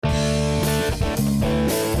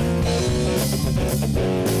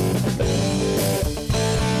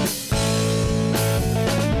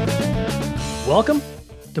Welcome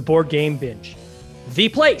to Board Game Binge, the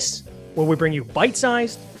place where we bring you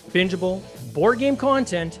bite-sized, bingeable board game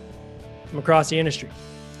content from across the industry.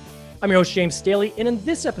 I'm your host, James Staley, and in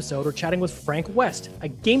this episode, we're chatting with Frank West, a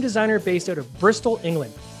game designer based out of Bristol,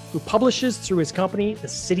 England, who publishes through his company, The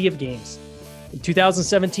City of Games. In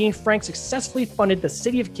 2017, Frank successfully funded the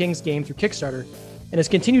City of Kings game through Kickstarter and has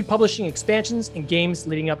continued publishing expansions and games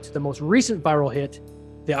leading up to the most recent viral hit,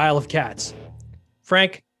 The Isle of Cats.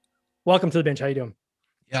 Frank, welcome to the Binge. How are you doing?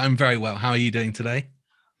 Yeah, I'm very well. How are you doing today?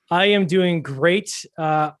 I am doing great.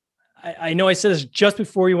 I know I said this just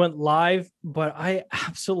before you went live, but I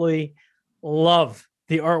absolutely love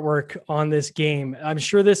the artwork on this game. I'm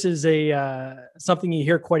sure this is something you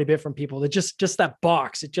hear quite a bit from people. That just that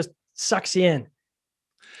box, it just sucks you in.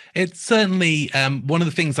 It's certainly one of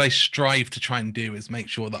the things I strive to try and do is make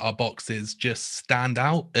sure that our boxes just stand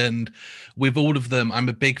out. And with all of them, I'm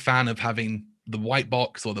a big fan of having the white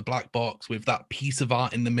box or the black box with that piece of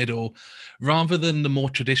art in the middle, rather than the more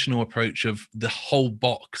traditional approach of the whole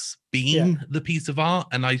box being the piece of art.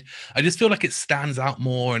 And I just feel like it stands out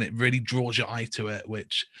more and it really draws your eye to it,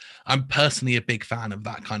 which I'm personally a big fan of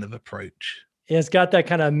that kind of approach. Yeah, it's got that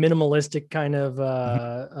kind of minimalistic kind of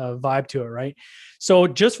vibe to it, right? So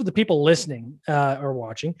just for the people listening or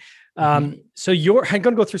watching, so I'm going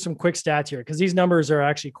to go through some quick stats here because these numbers are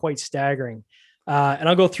actually quite staggering. And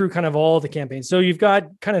I'll go through kind of all the campaigns. So you've got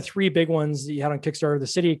kind of three big ones that you had on Kickstarter: the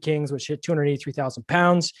City of Kings, which hit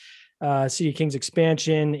 £283,000, City of Kings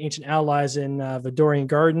expansion, Ancient Allies in Vidorian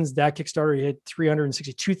Gardens. That Kickstarter hit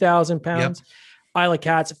 £362,000. Yep. Isle of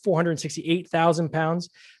Cats, £468,000.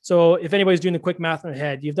 So if anybody's doing the quick math in their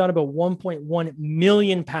head, you've done about £1.1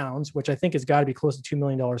 million, which I think has got to be close to $2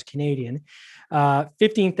 million Canadian.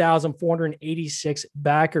 15,486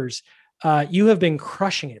 backers. You have been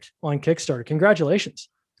crushing it on Kickstarter. Congratulations.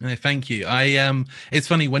 Thank you. It's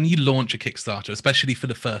funny when you launch a Kickstarter, especially for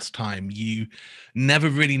the first time, you never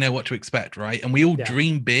really know what to expect, right? And we all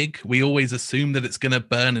dream big. We always assume that it's going to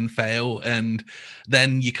burn and fail, and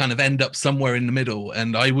then you kind of end up somewhere in the middle.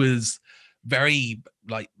 And I was very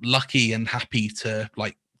lucky and happy to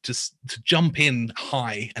just to jump in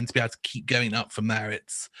high and to be able to keep going up from there.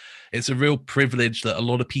 It's a real privilege that a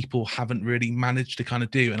lot of people haven't really managed to kind of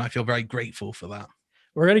do, and I feel very grateful for that.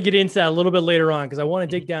 We're going to get into that a little bit later on because I want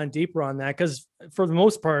to dig down deeper on that, because for the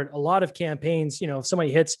most part, a lot of campaigns, if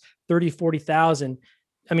somebody hits 30, 40,000,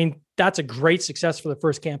 I mean, that's a great success for the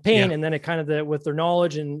first campaign. And then it kind of, with their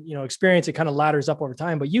knowledge and, experience, it kind of ladders up over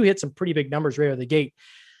time. But you hit some pretty big numbers right out of the gate.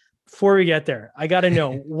 Before we get there, I got to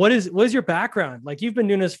know, what is your background? Like, you've been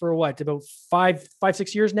doing this for what, about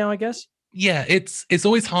 5-6 years now, I guess? Yeah, it's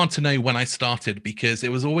always hard to know when I started, because it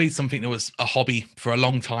was always something that was a hobby for a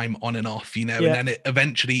long time on and off, and then it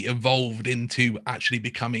eventually evolved into actually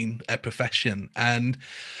becoming a profession. And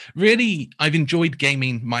really, I've enjoyed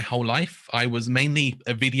gaming my whole life. I was mainly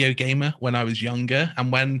a video gamer when I was younger. And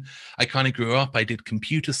when I kind of grew up, I did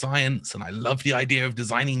computer science, and I loved the idea of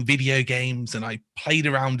designing video games, and I played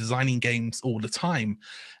around designing games all the time.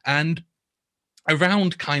 And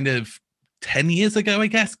around kind of 10 years ago, I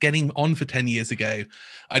guess, getting on for 10 years ago,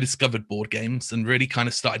 I discovered board games and really kind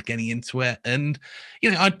of started getting into it. And,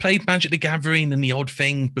 I'd played Magic the Gathering and the odd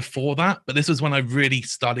thing before that, but this was when I really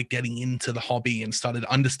started getting into the hobby and started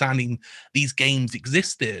understanding these games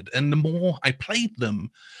existed. And the more I played them,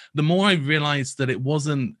 the more I realized that it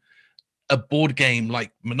wasn't a board game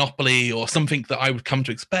like Monopoly or something that I would come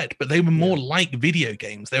to expect, but they were more like video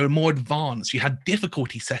games. They were more advanced. You had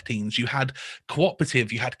difficulty settings, you had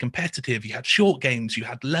cooperative, you had competitive, you had short games, you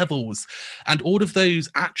had levels, and all of those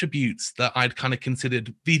attributes that I'd kind of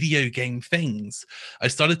considered video game things, I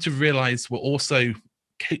started to realize were also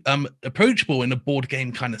approachable in a board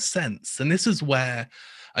game kind of sense. And this is where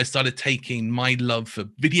I started taking my love for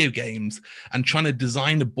video games and trying to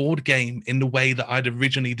design a board game in the way that I'd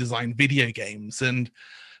originally designed video games. And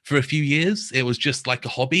for a few years, it was just like a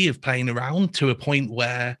hobby of playing around, to a point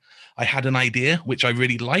where I had an idea which I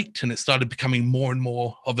really liked, and it started becoming more and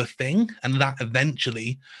more of a thing. And that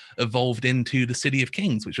eventually evolved into the City of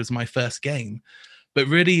Kings, which was my first game. But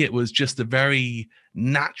really, it was just a very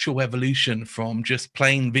natural evolution from just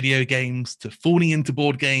playing video games to falling into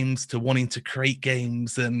board games to wanting to create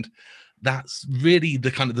games. And that's really the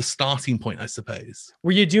kind of the starting point, I suppose.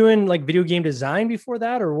 Were you doing like video game design before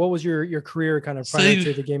that, or what was your career kind of prior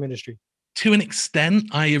to the game industry? To an extent.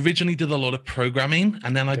 I originally did a lot of programming,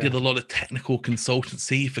 and then I Okay. did a lot of technical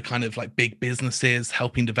consultancy for kind of like big businesses,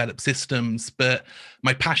 helping develop systems. But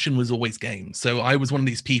my passion was always games. So I was one of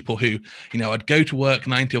these people who, I'd go to work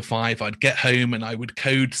 9 till 5, I'd get home and I would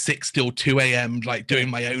code 6 till 2 a.m., like doing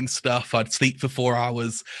my own stuff. I'd sleep for 4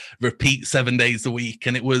 hours, repeat 7 days a week.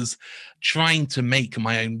 And it was trying to make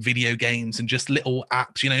my own video games and just little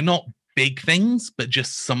apps, not big things, but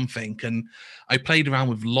just something. And I played around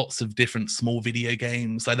with lots of different small video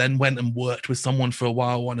games. I then went and worked with someone for a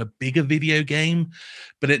while on a bigger video game,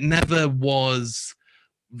 but it never was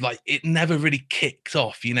like, it never really kicked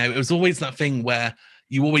off. It was always that thing where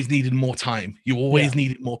you always needed more time. You always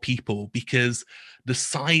needed more people, because the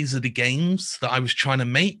size of the games that I was trying to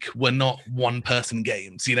make were not one person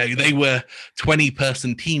games. They were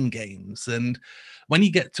 20-person team games. And when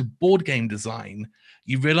you get to board game design,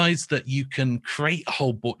 you realize that you can create a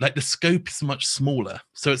whole board, like the scope is much smaller.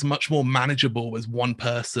 So it's much more manageable as one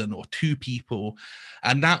person or two people.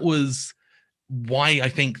 And that was why I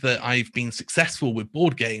think that I've been successful with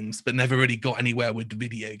board games, but never really got anywhere with the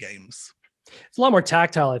video games. It's a lot more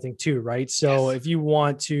tactile, I think, too, right? So Yes. if you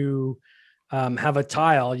want to have a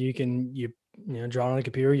tile, you draw it on the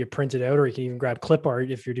computer, you print it out, or you can even grab clip art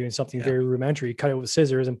if you're doing something very rudimentary. You cut it with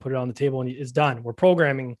scissors and put it on the table, and it's done. We're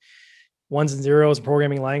programming ones and zeros,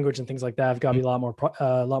 programming language, and things like that have got to be a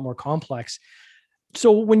lot more complex.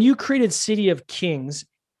 So when you created City of Kings,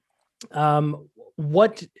 how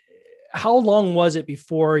long was it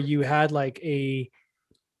before you had like a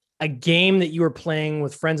game that you were playing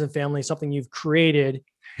with friends and family, something you've created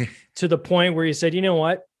to the point where you said, you know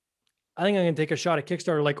what, I think I'm going to take a shot at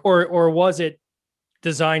Kickstarter, like, or was it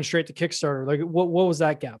designed straight to Kickstarter? Like what was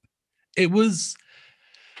that gap?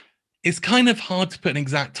 It's kind of hard to put an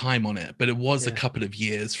exact time on it, but it was a couple of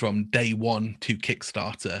years from day one to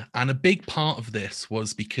Kickstarter. And a big part of this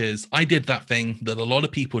was because I did that thing that a lot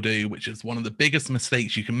of people do, which is one of the biggest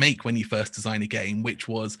mistakes you can make when you first design a game, which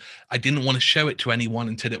was I didn't want to show it to anyone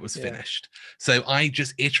until it was finished. So I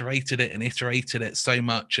just iterated it so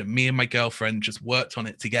much. And me and my girlfriend just worked on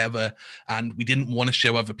it together, and we didn't want to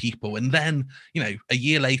show other people. And then, a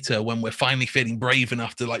year later, when we're finally feeling brave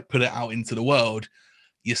enough to like put it out into the world,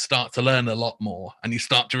 you start to learn a lot more, and you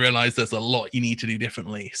start to realize there's a lot you need to do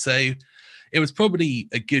differently. So it was probably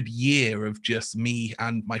a good year of just me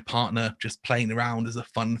and my partner just playing around as a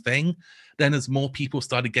fun thing. Then as more people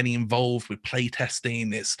started getting involved with play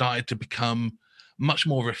testing, it started to become much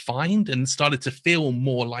more refined and started to feel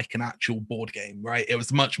more like an actual board game, right? It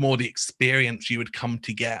was much more the experience you would come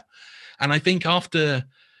to get. And I think after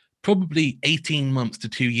probably 18 months to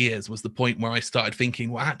 2 years was the point where I started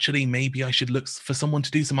thinking, well, actually, maybe I should look for someone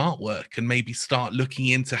to do some artwork and maybe start looking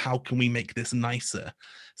into how can we make this nicer.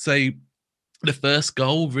 So the first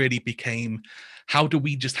goal really became, how do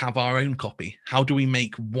we just have our own copy? How do we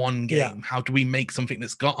make one game? Yeah. How do we make something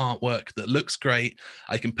that's got artwork that looks great?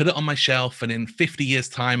 I can put it on my shelf, and in 50 years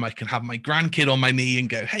time, I can have my grandkid on my knee and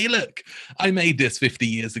go, hey, look, I made this 50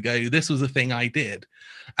 years ago. This was a thing I did.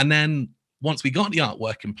 And then once we got the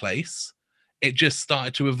artwork in place, it just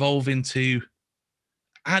started to evolve into,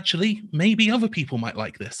 actually, maybe other people might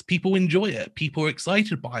like this. People enjoy it. People are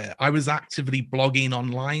excited by it. I was actively blogging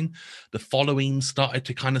online. The following started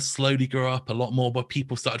to kind of slowly grow up a lot more, but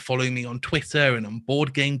people started following me on Twitter and on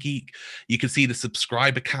Board Game Geek. You could see the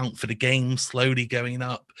subscriber count for the game slowly going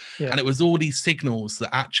up. And it was all these signals that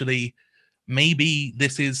actually maybe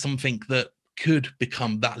this is something that could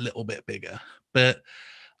become that little bit bigger. But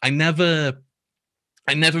I never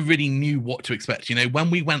really knew what to expect. When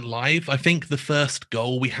we went live, I think the first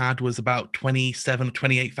goal we had was about 27 or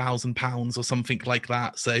 28,000 pounds or something like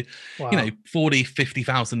that. So, Wow.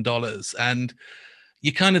 $50,000. And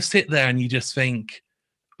you kind of sit there and you just think,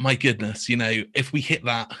 my goodness, if we hit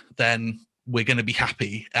that, then we're going to be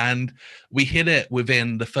happy. And we hit it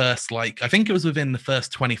within the first, I think it was within the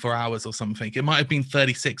first 24 hours or something. It might have been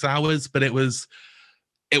 36 hours, but it was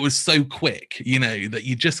so quick, that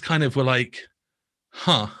you just kind of were like,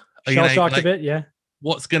 huh. Shell shocked a bit, yeah.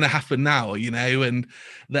 What's going to happen now, and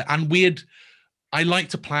I like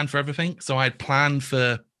to plan for everything. So I'd planned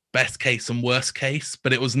for best case and worst case,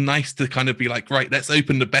 but it was nice to kind of be like, right, let's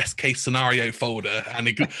open the best case scenario folder and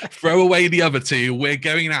throw away the other two. We're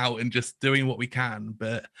going out and just doing what we can.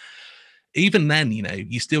 But even then,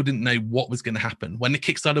 you still didn't know what was going to happen. When the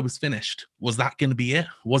Kickstarter was finished, was that going to be it?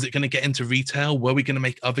 Was it going to get into retail? Were we going to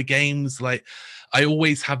make other games? I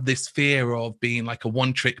always have this fear of being like a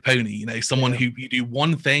one-trick pony, someone who you do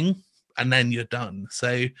one thing and then you're done.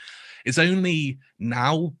 So it's only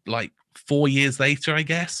now, 4 years later, I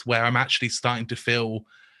guess, where I'm actually starting to feel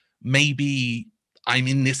maybe I'm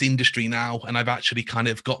in this industry now and I've actually kind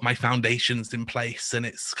of got my foundations in place, and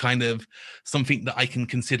it's kind of something that I can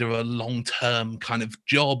consider a long-term kind of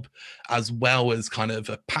job as well as kind of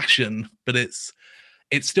a passion, but it's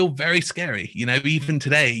still very scary. Even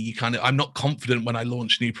today, I'm not confident when I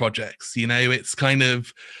launch new projects. It's kind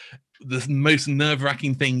of the most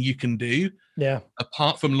nerve-wracking thing you can do. Yeah.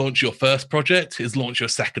 Apart from launch your first project is launch your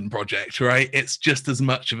second project, right? It's just as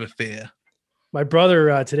much of a fear. My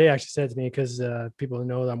brother today actually said to me, because people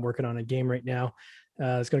know that I'm working on a game right now.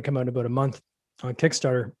 It's going to come out in about a month on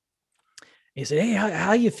Kickstarter. He said, "Hey, how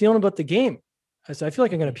are you feeling about the game?" I said, "I feel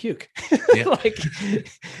like I'm going to puke." Yeah. Like,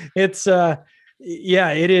 it's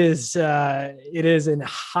it is a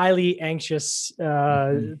highly anxious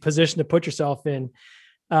position to put yourself in,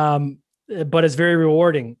 but it's very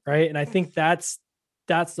rewarding, right? And I think that's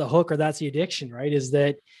the hook, or that's the addiction, right? Is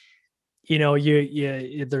that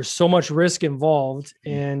you there's so much risk involved,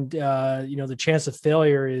 and the chance of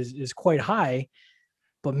failure is quite high.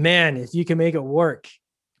 But man, if you can make it work,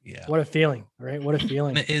 yeah, what a feeling, right? What a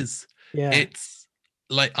feeling. It is. Yeah. It's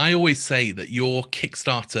like, I always say that your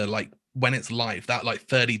Kickstarter, like when it's live, that like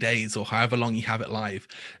 30 days or however long you have it live,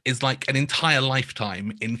 is like an entire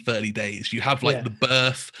lifetime in 30 days. You have like the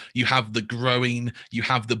birth, you have the growing, you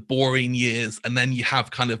have the boring years, and then you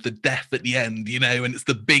have kind of the death at the end, and it's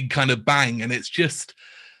the big kind of bang. And it's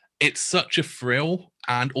such a thrill,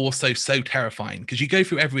 and also so terrifying, because you go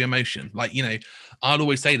through every emotion. Like, I'll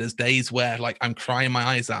always say there's days where like I'm crying my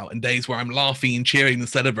eyes out, and days where I'm laughing and cheering and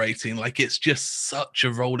celebrating. Like, it's just such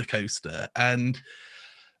a roller coaster. And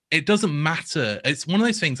it doesn't matter. It's one of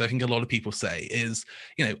those things I think a lot of people say is,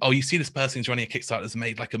 oh, you see this person who's running a Kickstarter that's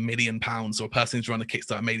made like £1 million, or a person who's run a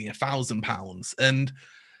Kickstarter making £1,000. And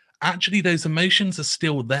actually those emotions are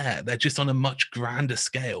still there. They're just on a much grander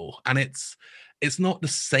scale. And it's not the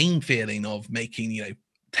same feeling of making,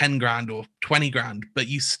 10 grand or 20 grand, but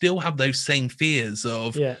you still have those same fears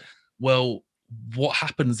of, well, what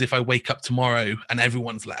happens if I wake up tomorrow and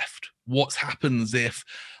everyone's left? What happens if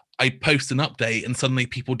I post an update and suddenly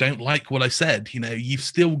people don't like what I said? You've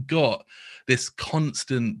still got this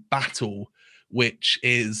constant battle, which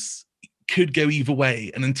could go either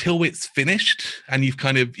way. And until it's finished and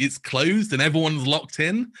it's closed and everyone's locked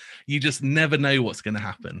in, you just never know what's going to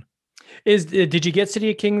happen. Did you get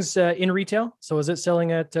City of Kings in retail? So is it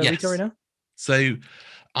selling at retail right now? So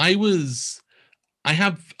I'm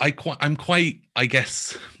quite, I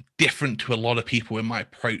guess, different to a lot of people in my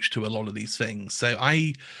approach to a lot of these things. So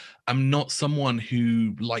I'm not someone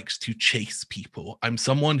who likes to chase people. I'm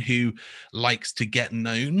someone who likes to get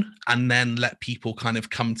known and then let people kind of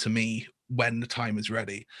come to me when the time is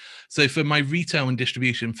ready. So for my retail and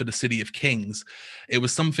distribution for the City of Kings, it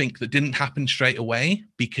was something that didn't happen straight away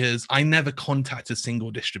because I never contacted a single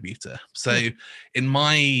distributor. So in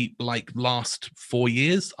my last 4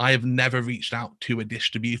 years, I have never reached out to a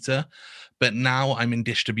distributor, but now I'm in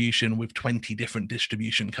distribution with 20 different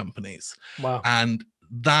distribution companies. Wow. And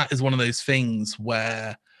that is one of those things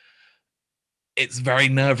where it's very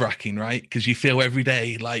nerve-wracking, right? Because you feel every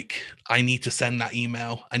day like, I need to send that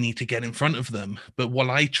email, I need to get in front of them. But what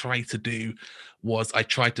I tried to do was I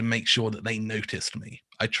tried to make sure that they noticed me.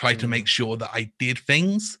 I tried to make sure that I did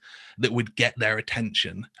things that would get their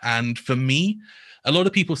attention. And for me, a lot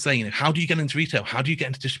of people say, how do you get into retail? How do you get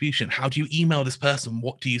into distribution? How do you email this person?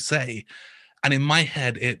 What do you say? And in my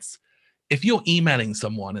head, it's, if you're emailing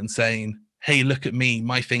someone and saying, hey, look at me,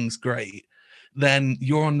 my thing's great, then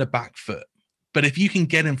you're on the back foot. But if you can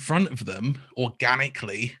get in front of them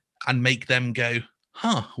organically and make them go,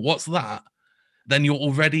 what's that? Then you're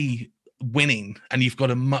already winning, and you've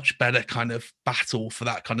got a much better kind of battle for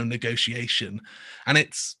that kind of negotiation. And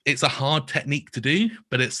it's a hard technique to do,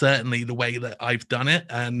 but it's certainly the way that I've done it.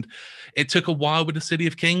 And it took a while with the City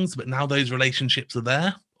of Kings, but now those relationships are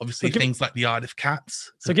there. Obviously, things like the Isle of Cats.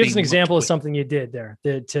 So give us an example of something you did there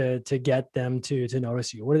to get them to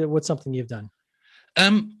notice you. What's something you've done?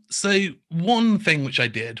 So one thing which I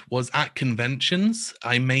did was at conventions,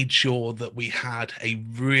 I made sure that we had a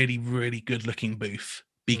really, really good looking booth,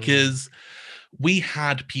 because we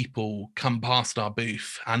had people come past our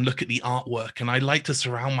booth and look at the artwork. And I like to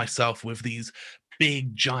surround myself with these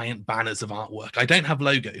big giant banners of artwork. I don't have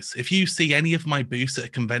logos. If you see any of my booths at a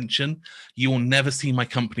convention, you will never see my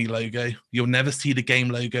company logo. You'll never see the game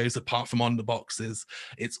logos apart from on the boxes.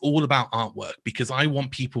 It's all about artwork, because I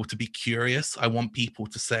want people to be curious. I want people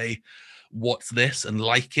to say, what's this, and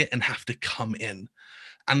like it, and have to come in.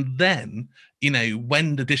 And then,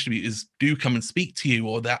 when the distributors do come and speak to you,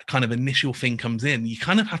 or that kind of initial thing comes in, you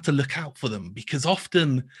kind of have to look out for them, because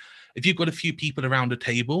often if you've got a few people around a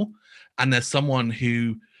table and there's someone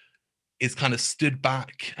who is kind of stood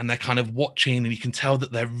back and they're kind of watching, and you can tell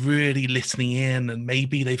that they're really listening in, and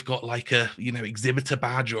maybe they've got like a, you know, exhibitor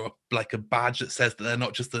badge or like a badge that says that they're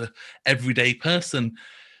not just a everyday person.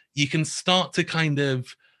 You can start to kind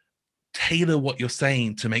of tailor what you're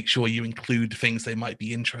saying to make sure you include things they might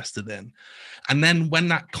be interested in. And then when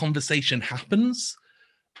that conversation happens,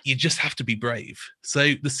 you just have to be brave.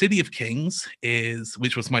 So the City of Kings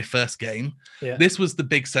which was my first game. Yeah. This was the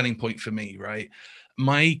big selling point for me, right?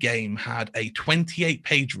 My game had a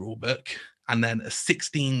 28-page rule book and then a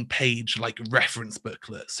 16-page like reference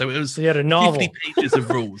booklet. So it was you had a novel. 50 pages of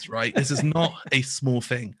rules, right? This is not a small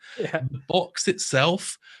thing. Yeah. The box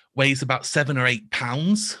itself weighs about 7 or 8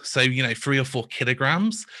 pounds. So, you know, 3 or 4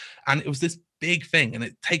 kilograms. And it was this big thing, and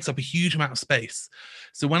it takes up a huge amount of space.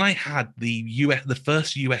 So when I had the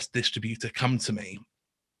first US distributor come to me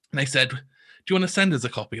and they said, do you want to send us a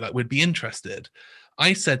copy? Like, we'd be interested.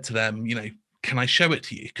 I said to them, you know, can I show it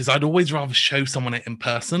to you? Because I'd always rather show someone it in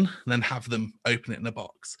person than have them open it in a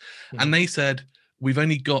box. Mm-hmm. And they said, we've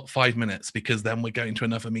only got 5 minutes because then we're going to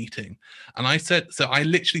another meeting. And I said, so I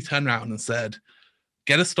literally turned around and said,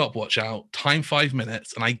 get a stopwatch out, time 5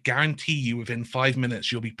 minutes, and I guarantee you within 5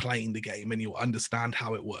 minutes, you'll be playing the game and you'll understand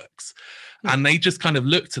how it works. Mm-hmm. And they just kind of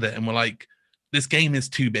looked at it and were like, this game is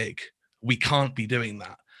too big. We can't be doing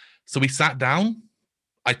that. So we sat down,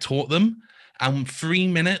 I taught them, and 3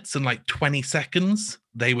 minutes and like 20 seconds,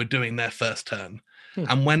 they were doing their first turn.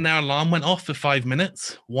 And when their alarm went off for 5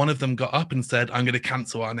 minutes, one of them got up and said, I'm going to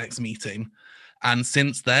cancel our next meeting. And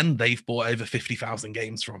since then, they've bought over 50,000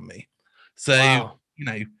 games from me. So, wow. You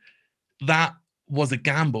know, that was a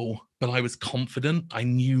gamble, but I was confident. I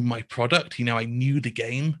knew my product. You know, I knew the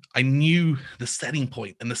game. I knew the setting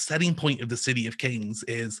point. And the setting point of the City of Kings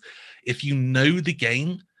is if you know the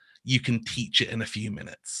game, you can teach it in a few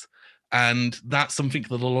minutes. And that's something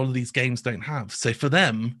that a lot of these games don't have. So for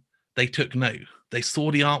them, they took note. They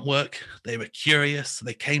saw the artwork. They were curious.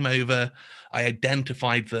 They came over. I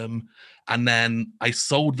identified them. And then I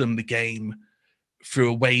sold them the game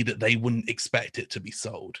through a way that they wouldn't expect it to be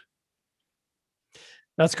sold.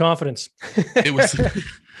 That's confidence.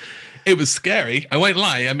 It was scary. I won't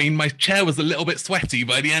lie. I mean, my chair was a little bit sweaty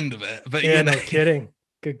by the end of it. But yeah, you know. No kidding.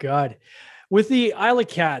 Good God. With the Isle of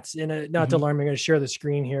Cats, and not to alarm, I'm going to share the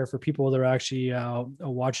screen here for people that are actually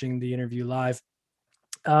watching the interview live.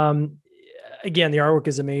 Again, the artwork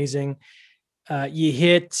is amazing. You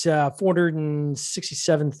hit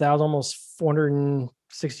 467,000, almost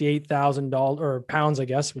 $468,000 or pounds, I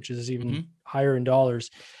guess, which is even higher in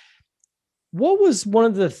dollars. What was one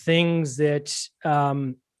of the things that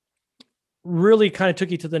really kind of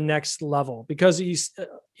took you to the next level? Because he's,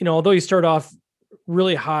 although you start off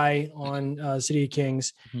really high on City of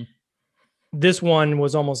Kings, this one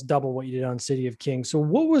was almost double what you did on City of Kings. So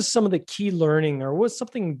what was some of the key learning, or was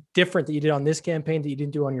something different that you did on this campaign that you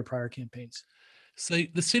didn't do on your prior campaigns? So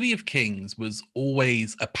the City of Kings was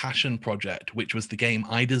always a passion project, which was the game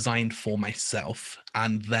I designed for myself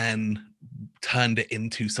and then turned it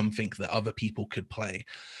into something that other people could play.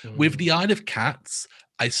 With the Isle of Cats,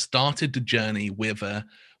 I started the journey with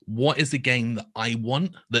what is a game that I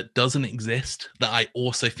want that doesn't exist that I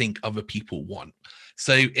also think other people want.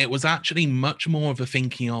 So it was actually much more of a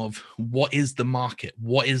thinking of what is the market,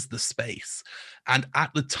 what is the space. And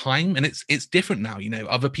at the time, and it's different now,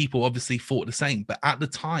 other people obviously thought the same, but at the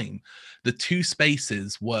time, the two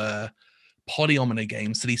spaces were polyomino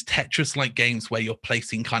games, so these Tetris-like games where you're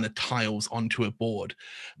placing kind of tiles onto a board.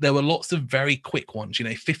 There were lots of very quick ones,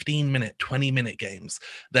 15-minute, 20-minute games.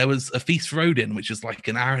 There was a Feast for Odin, which is like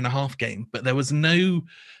an hour-and-a-half game, but there was no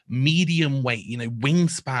medium weight,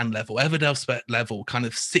 Wingspan level, Everdell level, kind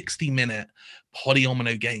of 60-minute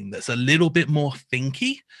polyomino game that's a little bit more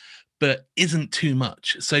thinky, but isn't too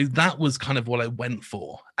much. So that was kind of what I went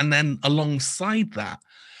for. And then alongside that,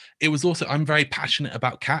 it was also, I'm very passionate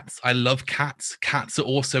about cats. I love cats. Cats are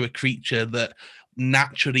also a creature that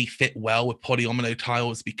naturally fit well with polyomino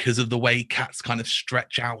tiles because of the way cats kind of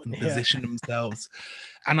stretch out and position themselves.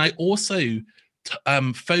 And I also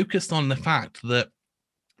focused on the fact that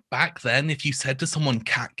back then, if you said to someone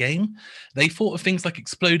cat game, they thought of things like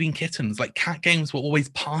Exploding Kittens. Like cat games were always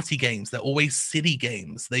party games. They're always city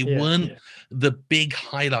games. They weren't the big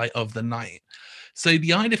highlight of the night. So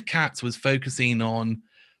the Isle of Cats was focusing on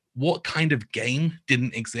what kind of game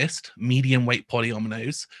didn't exist, medium weight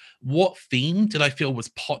polyominoes. What theme did I feel was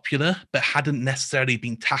popular, but hadn't necessarily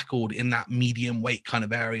been tackled in that medium weight kind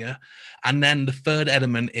of area? And then the third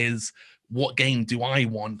element is, what game do I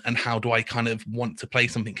want and how do I kind of want to play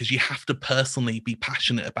something? Because you have to personally be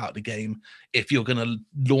passionate about the game if you're going to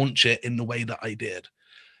launch it in the way that I did.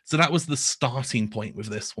 So that was the starting point with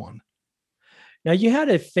this one. Now you had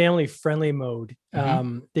a family friendly mode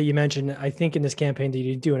Mhm. that you mentioned, I think in this campaign that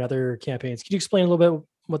you do in other campaigns. Could you explain a little bit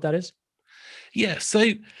what that is? Yeah,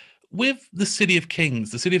 so with the City of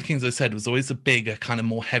Kings, I said, was always a bigger, kind of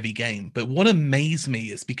more heavy game. But what amazed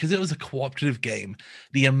me is because it was a cooperative game,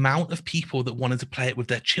 the amount of people that wanted to play it with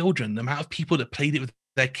their children, the amount of people that played it with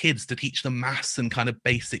their kids to teach them maths and kind of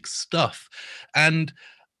basic stuff. And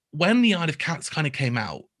when the Isle of Cats kind of came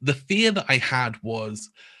out, the fear that I had was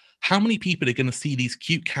how many people are going to see these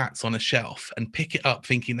cute cats on a shelf and pick it up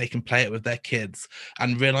thinking they can play it with their kids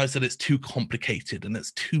and realize that it's too complicated and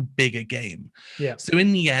it's too big a game. Yeah. So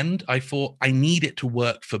in the end, I thought I need it to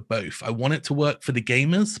work for both. I want it to work for the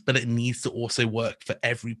gamers, but it needs to also work for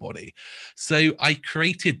everybody. So I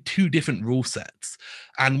created two different rule sets.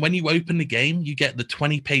 And when you open the game, you get the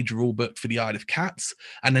 20-page rule book for the Isle of Cats,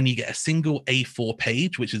 and then you get a single A4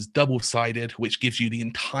 page, which is double-sided, which gives you the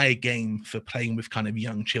entire game for playing with kind of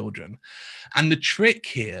young children. And the trick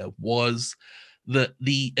here was that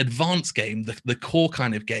the advanced game, the core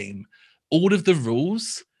kind of game, all of the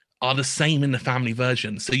rules are the same in the family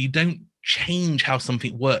version. So you don't change how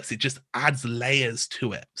something works. It just adds layers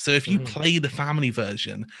to it. So if you Mhm. play the family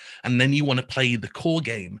version and then you want to play the core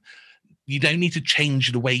game, you don't need to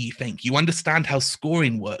change the way you think. You understand how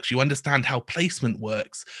scoring works. You understand how placement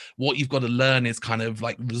works. What you've got to learn is kind of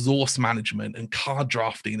like resource management and card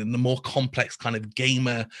drafting and the more complex kind of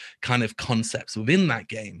gamer kind of concepts within that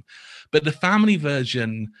game. But the family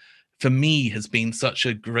version for me has been such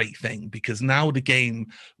a great thing because now the game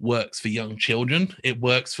works for young children. It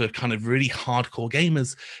works for kind of really hardcore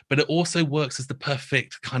gamers, but it also works as the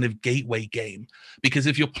perfect kind of gateway game because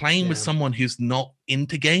if you're playing with Yeah. someone who's not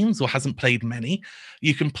into games or hasn't played many,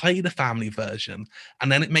 you can play the family version,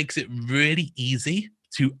 and then it makes it really easy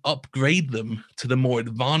to upgrade them to the more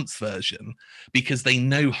advanced version because they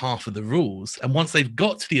know half of the rules. And once they've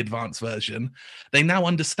got to the advanced version, they now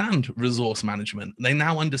understand resource management. They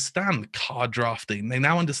now understand card drafting. They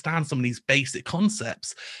now understand some of these basic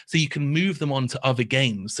concepts. So you can move them on to other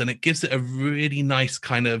games. And it gives it a really nice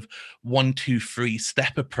kind of 1, 2, 3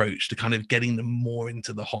 step approach to kind of getting them more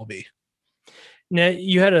into the hobby. Now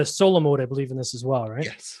you had a solo mode, I believe, in this as well, right?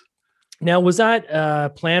 Yes. Now, was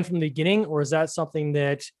that planned from the beginning, or is that something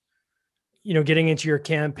that getting into your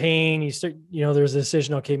campaign, you start, there's a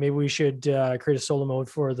decision, okay, maybe we should create a solo mode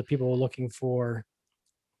for the people looking for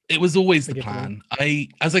It was always the the get to know.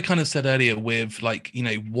 plan. As I kind of said earlier, with like,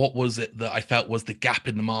 what was it that I felt was the gap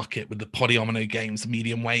in the market with the Polyomino games,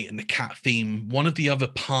 medium weight, and the cat theme? One of the other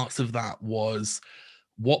parts of that was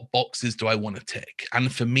what boxes do I want to tick?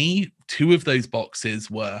 And for me, two of those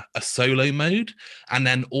boxes were a solo mode and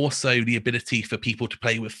then also the ability for people to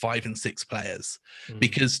play with 5 and 6 players, Mhm.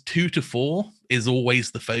 because 2 to 4 is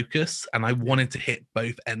always the focus. And I Yeah. wanted to hit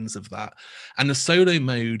both ends of that. And the solo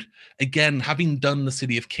mode, again, having done the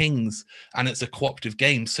City of Kings and it's a cooperative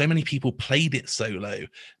game, so many people played it solo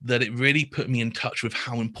that it really put me in touch with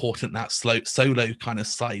how important that solo kind of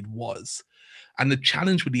side was. And the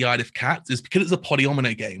challenge with the Isle of Cats is because it's a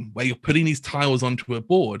polyomino game where you're putting these tiles onto a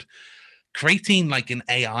board, creating like an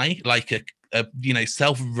AI, like a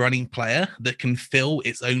self-running player that can fill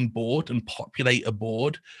its own board and populate a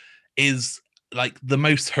board is like the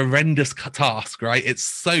most horrendous task, right? It's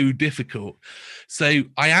so difficult. So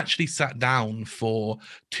I actually sat down for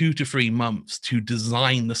 2 to 3 months to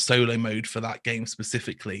design the solo mode for that game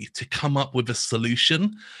specifically to come up with a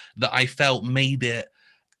solution that I felt made it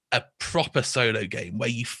a proper solo game where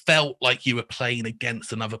you felt like you were playing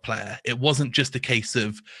against another player. It wasn't just a case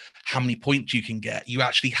of how many points you can get. You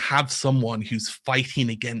actually have someone who's fighting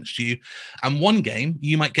against you. And one game,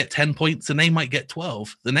 you might get 10 points and they might get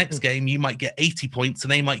 12. The next Hmm. game, you might get 80 points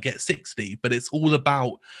and they might get 60. But it's all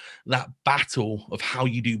about that battle of how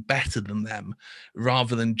you do better than them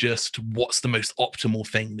rather than just what's the most optimal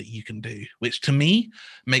thing that you can do, which to me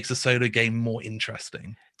makes a solo game more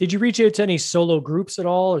interesting. Did you reach out to any solo groups at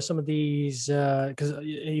all, or some of these? Because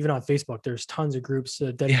even on Facebook, there's tons of groups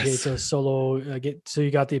dedicated Yes. to solo. So you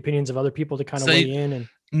got the opinions of other people to kind of So weigh in, and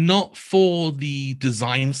not for the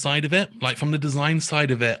design side of it. Like from the design side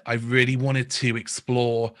of it, I really wanted to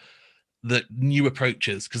explore the new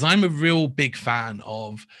approaches because I'm a real big fan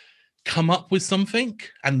of come up with something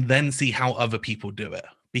and then see how other people do it.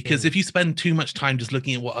 Because Mhm. if you spend too much time just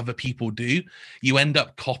looking at what other people do, you end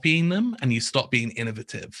up copying them and you stop being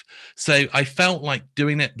innovative. So I felt like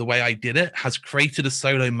doing it the way I did it has created a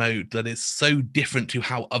solo mode that is so different to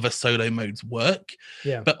how other solo modes work.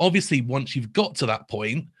 Yeah. But obviously, once you've got to that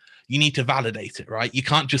point, you need to validate it, right? You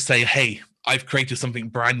can't just say, hey, I've created something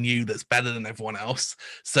brand new that's better than everyone else.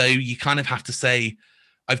 So you kind of have to say,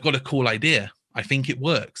 I've got a cool idea. I think it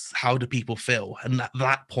works. How do people feel? And at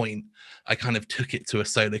that point, I kind of took it to a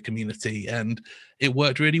solo community, and it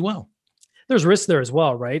worked really well. There's risk there as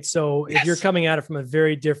well, right? So if you're Yes. coming at it from a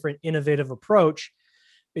very different, innovative approach,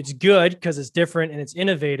 it's good because it's different and it's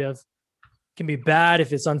innovative. Can be bad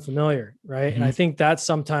if it's unfamiliar, right? And I think that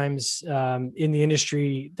sometimes in the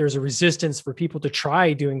industry, there's a resistance for people to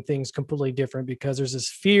try doing things completely different because there's this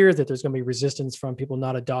fear that there's going to be resistance from people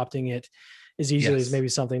not adopting it as easily as maybe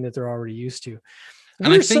something that they're already used to.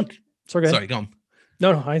 And I think, sorry, go on.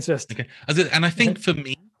 No, I insist. Okay. And I think for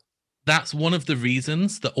me, that's one of the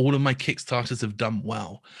reasons that all of my Kickstarters have done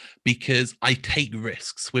well, because I take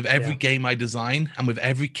risks with every game I design, and with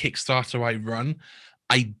every Kickstarter I run,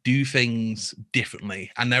 I do things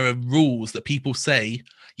differently. And there are rules that people say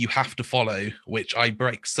you have to follow, which I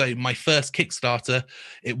break. So my first Kickstarter,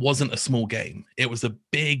 it wasn't a small game. It was a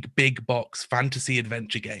big box fantasy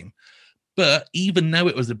adventure game. But even though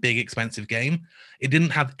it was a big, expensive game, it didn't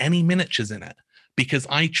have any miniatures in it, because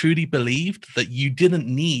I truly believed that you didn't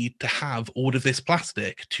need to have all of this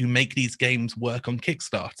plastic to make these games work on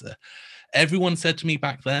Kickstarter. Everyone said to me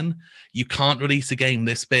back then, you can't release a game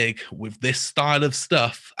this big with this style of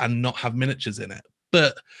stuff and not have miniatures in it.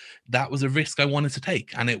 But that was a risk I wanted to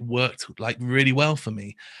take, and it worked like really well for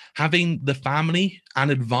me. Having the family and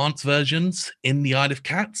advanced versions in the Isle of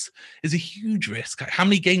Cats is a huge risk. How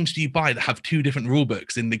many games do you buy that have 2 different rule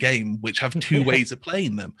books in the game, which have 2 ways of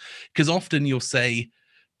playing them? Because often you'll say,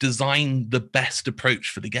 design the best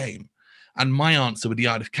approach for the game. And my answer with the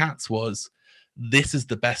Isle of Cats was, this is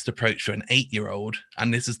the best approach for an 8-year-old,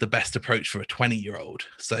 and this is the best approach for a 20-year-old.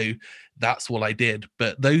 So that's what I did.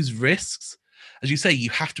 But those risks, as you say, you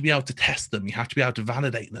have to be able to test them. You have to be able to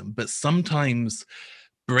validate them. But sometimes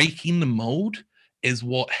breaking the mold is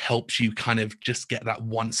what helps you kind of just get that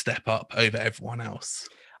one step up over everyone else.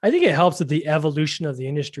 I think it helps with the evolution of the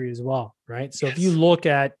industry as well, right? So if you look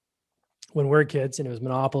at when we're kids and it was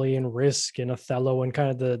Monopoly and Risk and Othello and kind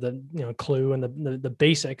of the Clue and the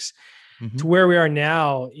basics, to where we are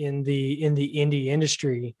now in the indie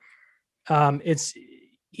industry, it's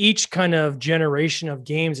each kind of generation of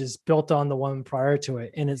games is built on the one prior to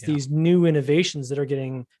it. And it's these new innovations that are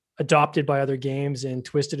getting adopted by other games and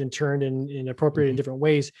twisted and turned and appropriated in different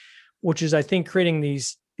ways, which is, I think, creating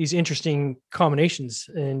these interesting combinations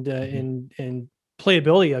and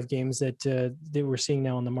playability of games that we're seeing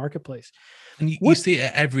now in the markeplace. And you see it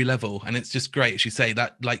at every level, and it's just great, as you say,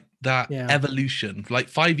 that evolution. Like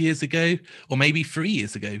 5 years ago, or maybe 3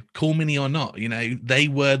 years ago, Cool Mini or Not, they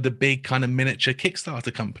were the big kind of miniature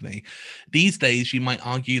Kickstarter company. These days, you might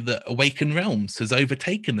argue that Awaken Realms has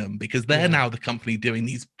overtaken them, because they're now the company doing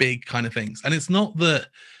these big kind of things. And it's not that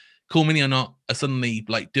Cool Mini or Not are suddenly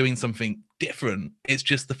like doing something different. It's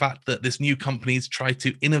just the fact that this new companies try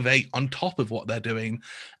to innovate on top of what they're doing.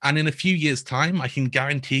 And in a few years' time, I can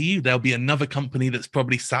guarantee you there'll be another company that's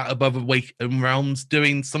probably sat above Awaken Realms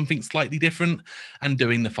doing something slightly different and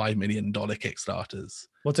doing the $5 million Kickstarters.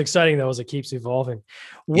 What's exciting, though, is it keeps evolving.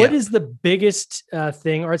 What is the biggest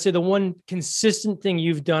thing, or I'd say the one consistent thing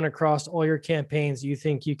you've done across all your campaigns you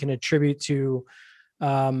think you can attribute to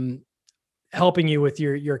helping you with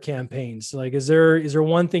your campaigns? Like, is there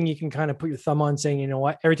one thing you can kind of put your thumb on saying, you know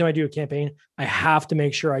what, every time I do a campaign, I have to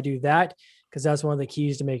make sure I do that, because that's one of the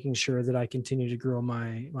keys to making sure that I continue to grow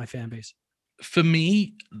my fan base? For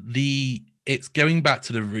me, it's going back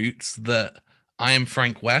to the roots that I am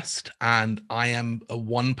Frank West, and I am a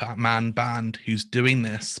one-man band who's doing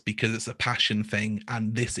this because it's a passion thing,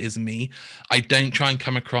 and this is me. I don't try and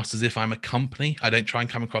come across as if I'm a company. I don't try and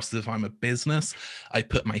come across as if I'm a business. I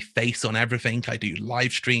put my face on everything. I do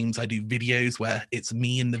live streams. I do videos where it's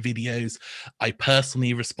me in the videos. I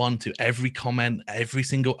personally respond to every comment. Every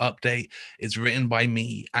single update is written by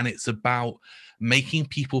me, and it's about making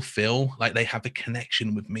people feel like they have a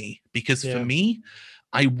connection with me, because for me,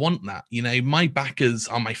 I want that. My backers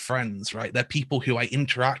are my friends, right? They're people who I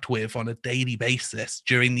interact with on a daily basis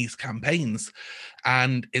during these campaigns.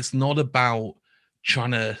 And it's not about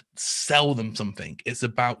trying to sell them something. It's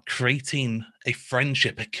about creating a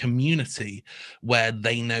friendship, a community where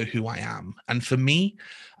they know who I am. And for me,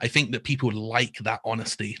 I think that people like that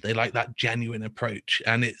honesty. They like that genuine approach.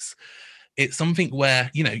 And it's something where,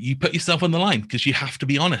 you put yourself on the line, because you have to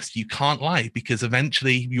be honest. You can't lie, because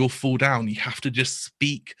eventually you'll fall down. You have to just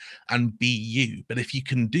speak and be you. But if you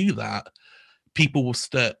can do that, people will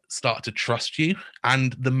start to trust you.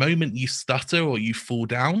 And the moment you stutter or you fall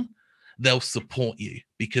down, they'll support you,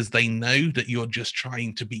 because they know that you're just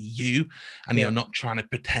trying to be you, and you're not trying to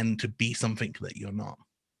pretend to be something that you're not.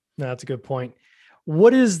 No, that's a good point.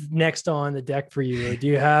 What is next on the deck for you? Do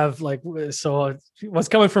you have what's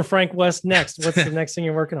coming from Frank West next? What's the next thing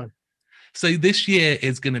you're working on? So this year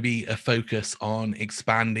is going to be a focus on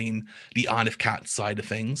expanding the Isle of Cats side of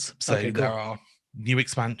things. So Okay, cool. there are new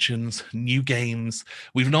expansions, new games.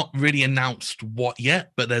 We've not really announced what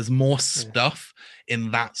yet, but there's more stuff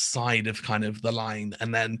in that side of kind of the line.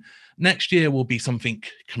 And then next year will be something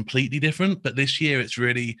completely different. But this year it's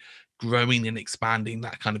really growing and expanding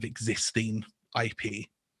that kind of existing IP.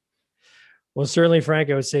 Well, certainly, Frank,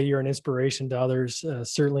 I would say you're an inspiration to others.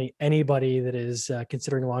 Certainly anybody that is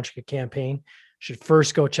considering launching a campaign should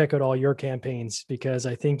first go check out all your campaigns, because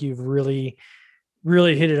I think you've really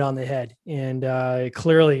hit it on the head. And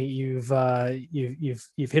clearly you've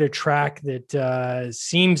hit a track that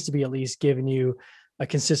seems to be at least giving you a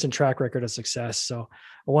consistent track record of success. So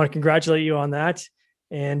I want to congratulate you on that,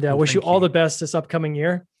 and wish you all the best this upcoming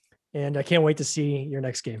year. And I can't wait to see your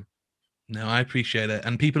next game. No, I appreciate it.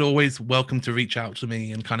 And people are always welcome to reach out to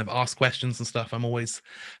me and kind of ask questions and stuff. I'm always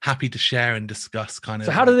happy to share and discuss kind of.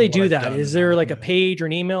 So how do they do that? Is there like a page or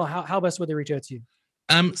an email? How best would they reach out to you?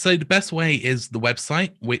 So the best way is the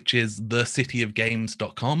website, which is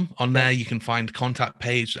thecityofgames.com. On there, you can find a contact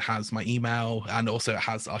page that has my email, and also it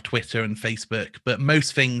has our Twitter and Facebook. But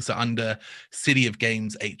most things are under City of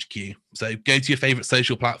Games HQ. So go to your favorite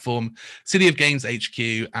social platform, City of Games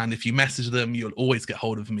HQ, and if you message them, you'll always get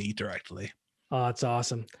hold of me directly. Oh, that's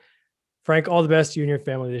awesome. Frank, all the best to you and your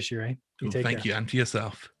family this year, eh? Cool. Thank you, and to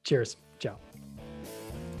yourself. Cheers. Ciao.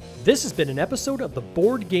 This has been an episode of the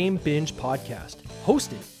Board Game Binge podcast,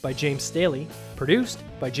 hosted by James Staley, produced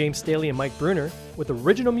by James Staley and Mike Bruner, with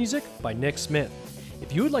original music by Nick Smith.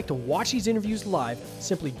 If you would like to watch these interviews live,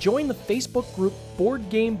 simply join the Facebook group Board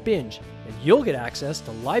Game Binge, and you'll get access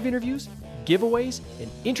to live interviews, giveaways,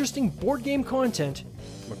 and interesting board game content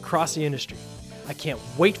from across the industry. I can't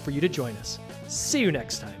wait for you to join us. See you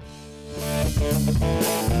next time.